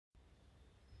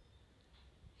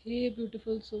Hey,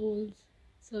 beautiful souls.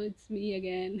 So it's me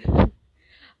again.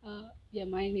 Yeah,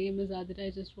 my name is Adira. I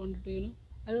just wanted to,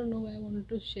 I don't know why I wanted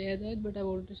to share that, but I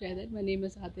wanted to share that. My name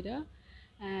is Adira,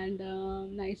 and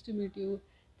nice to meet you.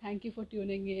 Thank you for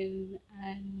tuning in.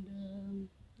 And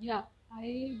yeah,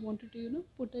 I wanted to,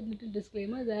 put a little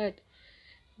disclaimer that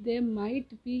there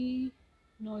might be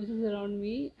noises around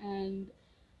me, and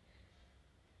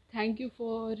thank you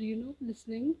for,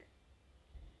 listening.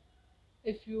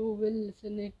 If you will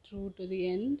listen it through to the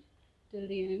end, till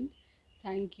the end,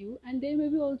 thank you. And there may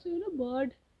be also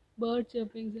bird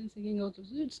chirpings and singing also,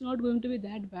 so it's not going to be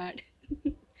that bad.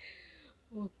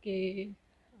 Okay.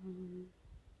 um,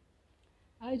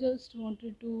 I just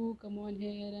wanted to come on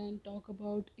here and talk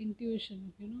about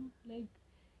intuition. Like,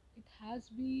 it has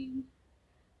been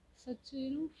such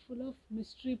a full of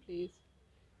mystery place.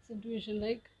 It's intuition.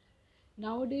 Like,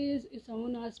 nowadays, if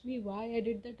someone asks me why I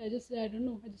did that, I just say I don't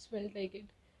know, I just felt like it.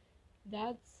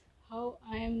 That's how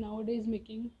I am nowadays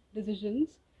making decisions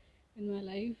in my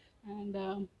life.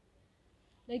 And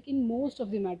like, in most of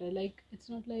the matter, like, it's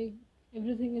not like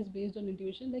everything is based on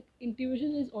intuition. Like,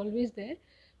 intuition is always there,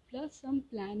 plus some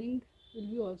planning will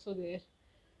be also there.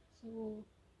 So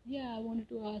yeah, I wanted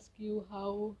to ask you,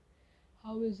 how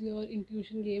is your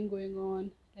intuition game going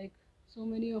on? Like, so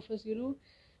many of us,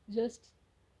 just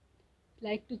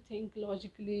like to think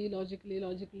logically,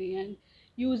 and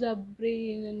use our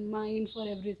brain and mind for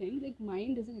everything. Like,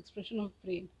 mind is an expression of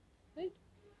brain, right?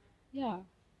 Yeah,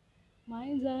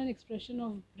 minds are an expression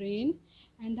of brain,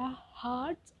 and our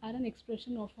hearts are an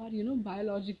expression of our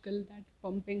biological, that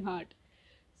pumping heart.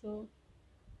 So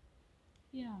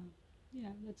yeah,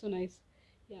 yeah, that's so nice.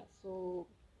 Yeah, so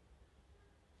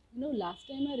last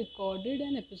time I recorded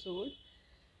an episode,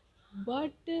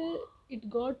 but it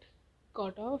got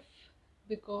cut off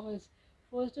because,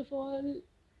 first of all,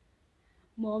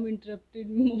 mom interrupted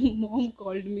me. Mom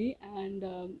called me, and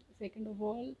second of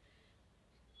all,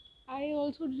 I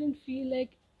also didn't feel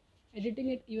like editing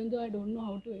it, even though I don't know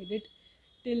how to edit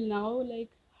till now. Like,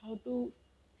 how to,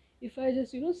 if I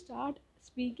just start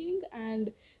speaking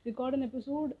and record an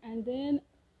episode, and then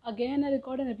again I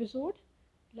record an episode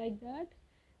like that,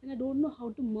 and I don't know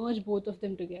how to merge both of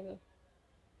them together.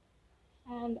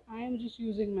 And I am just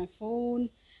using my phone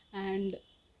and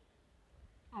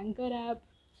Anchor app,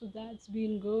 so that's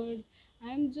been good.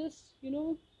 I'm just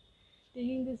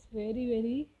taking this very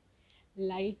very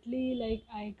lightly. Like,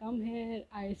 I come here,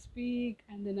 I speak,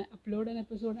 and then I upload an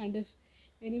episode, and if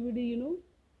anybody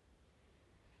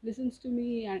listens to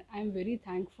me, and I'm very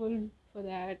thankful for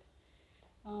that.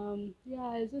 Yeah,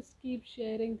 I just keep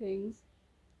sharing things.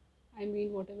 I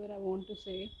mean, whatever I want to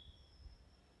say.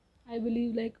 I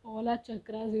believe, like, all our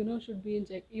chakras should be in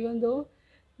check, even though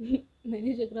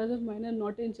many chakras of mine are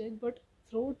not in check. But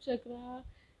throat chakra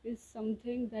is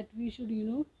something that we should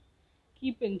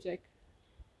keep in check.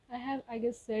 I have, I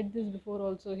guess, said this before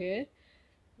also here.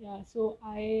 Yeah, so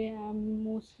I am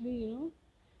mostly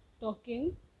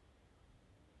talking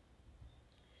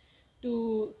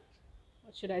to,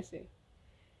 what should I say,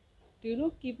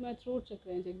 to keep my throat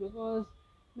chakra in check, because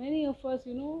many of us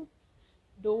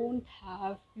don't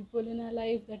have people in our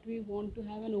life that we want to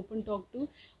have an open talk to.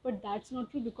 But that's not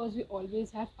true, because we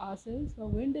always have ourselves. The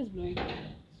wind is blowing.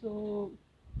 So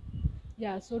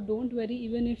yeah, so don't worry,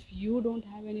 even if you don't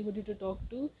have anybody to talk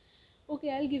to.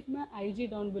 Okay, I'll give my IG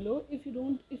down below. If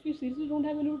you seriously don't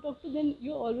have anyone to talk to, then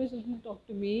you're always welcome to talk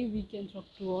to me. We can talk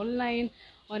to online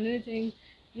on anything,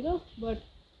 but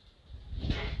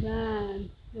man,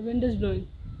 the wind is blowing.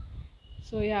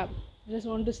 So yeah, I just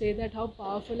want to say that how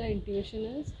powerful our intuition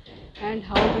is, and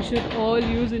how we should all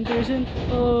use intuition.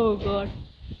 Oh god,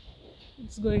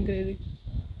 it's going crazy.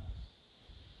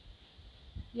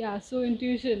 Yeah, so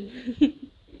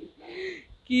intuition.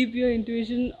 Keep your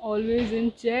intuition always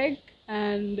in check,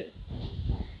 and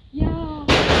yeah.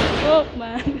 Oh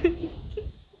man.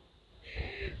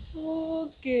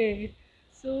 Okay.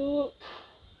 So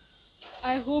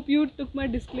I hope you took my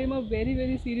disclaimer very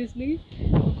very seriously,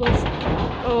 because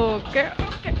okay,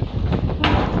 okay.